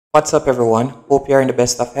What's up, everyone? Hope you're in the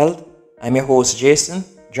best of health. I'm your host, Jason.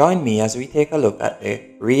 Join me as we take a look at the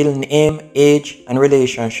real name, age, and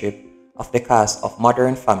relationship of the cast of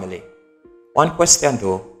Modern Family. One question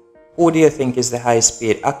though, who do you think is the highest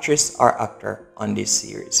paid actress or actor on this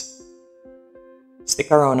series?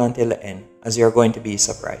 Stick around until the end as you're going to be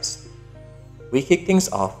surprised. We kick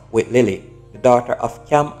things off with Lily, the daughter of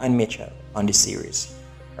Cam and Mitchell on the series.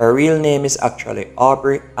 Her real name is actually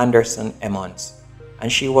Aubrey Anderson emmoms,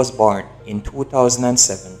 and she was born in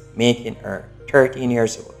 2007, making her 13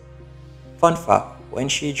 years old. Fun fact, when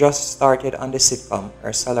she just started on the sitcom,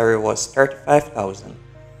 her salary was $35,000,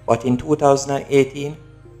 but in 2018,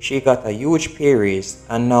 she got a huge pay raise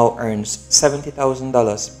and now earns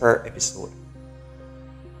 $70,000 per episode.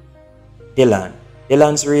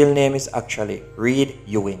 Dylan's real name is actually Reid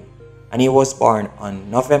Ewing, and he was born on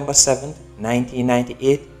November 7,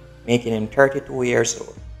 1998, making him 32 years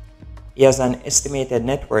old. He has an estimated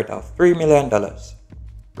net worth of $3 million.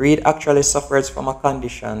 Reid actually suffers from a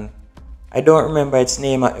condition, I don't remember its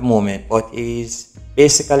name at the moment, but he's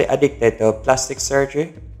basically addicted to plastic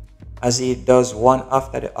surgery, as he does one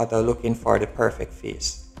after the other looking for the perfect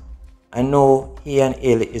face. I know he and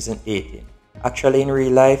Ailey isn't dating. Actually, in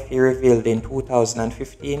real life, he revealed in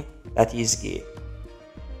 2015 that he's gay.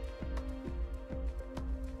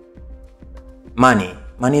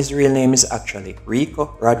 Manny's real name is actually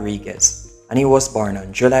Rico Rodriguez, and he was born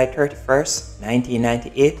on July 31st,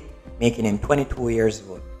 1998, making him 22 years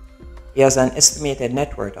old. He has an estimated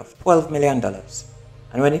net worth of $12 million,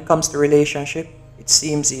 and when it comes to relationship, it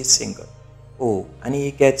seems he's single. Oh, and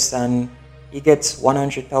he gets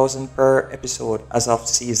 $100,000 per episode as of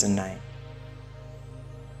season 9.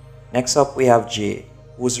 Next up, we have Jay,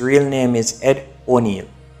 whose real name is Ed O'Neill,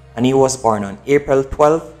 and he was born on April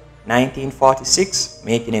 12, 1946,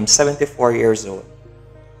 making him 74 years old.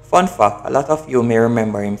 Fun fact, a lot of you may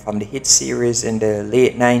remember him from the hit series in the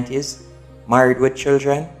late 90s, Married with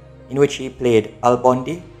Children, in which he played Al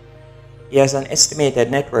Bundy. He has an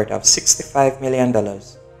estimated net worth of $65 million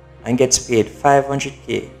and gets paid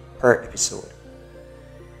 $500K per episode.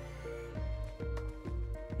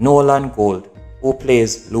 Nolan Gold, who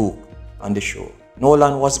plays Luke on the show.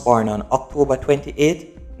 Nolan was born on October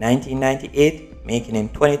 28, 1998, making him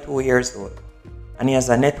 22 years old, and he has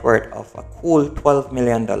a net worth of a cool $12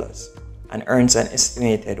 million and earns an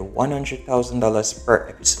estimated $100,000 per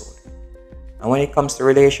episode. And when it comes to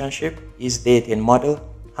relationship, he's dating model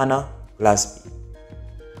Hannah Glasby.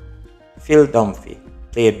 Phil Dunphy,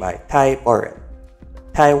 played by Ty Burrell.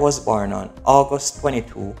 Ty was born on August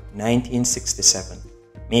 22, 1967,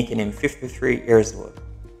 making him 53 years old,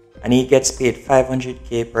 and he gets paid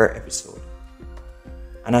 $500K per episode,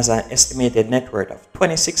 and has an estimated net worth of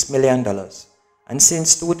 $26 million, and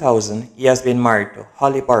since 2000, he has been married to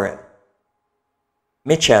Holly Burrell.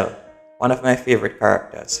 Mitchell, one of my favorite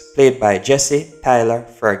characters, played by Jesse Tyler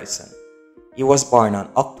Ferguson. He was born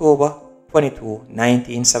on October 22,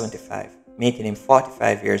 1975, making him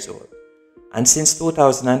 45 years old, and since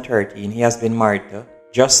 2013, he has been married to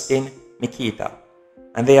Justin Mikita,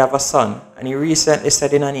 and they have a son, and he recently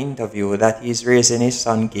said in an interview that he's raising his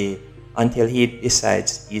son gay until he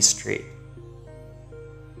decides he's straight.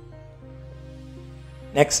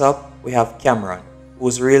 Next up, we have Cameron,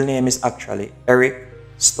 whose real name is actually Eric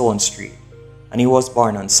Stone Street, and he was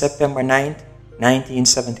born on September 9th,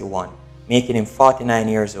 1971, making him 49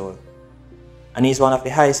 years old. And he's one of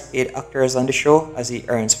the highest paid actors on the show, as he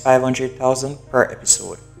earns $500,000 per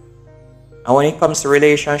episode. And when it comes to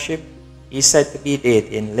relationship, he's said to be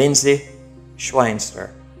dating Lindsay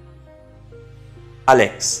Schweinster.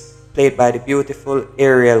 Alex, played by the beautiful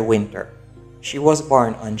Ariel Winter. She was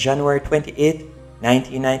born on January 28,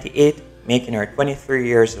 1998, making her 23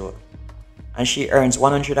 years old, and she earns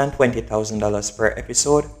 $120,000 per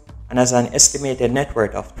episode and has an estimated net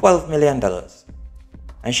worth of $12 million,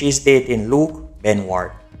 and she's dating Luke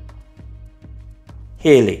Benward.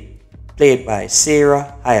 Haley, played by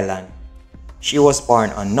Sarah Hyland. She was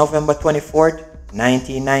born on November 24,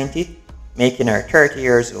 1990, making her 30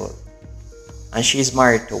 years old, and she's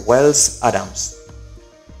married to Wells Adams.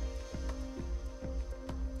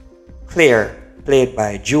 Claire, played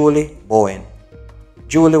by Julie Bowen.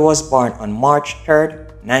 Julie was born on March 3,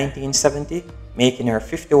 1970, making her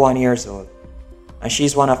 51 years old, and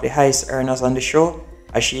she's one of the highest earners on the show,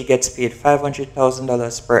 as she gets paid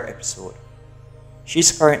 $500,000 per episode.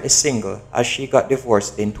 She's currently single, as she got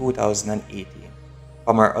divorced in 2018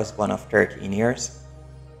 from her husband of 13 years.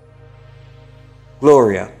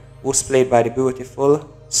 Gloria, who's played by the beautiful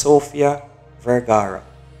Sofia Vergara.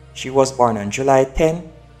 She was born on July 10,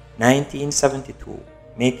 1972,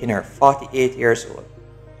 making her 48 years old,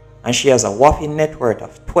 and she has a whopping net worth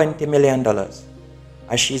of $20 million,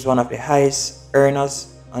 as she's one of the highest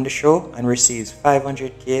earners on the show and receives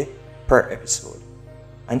 $500K per episode.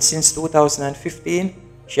 And since 2015,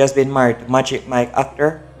 she has been married to Magic Mike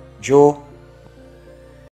actor Joe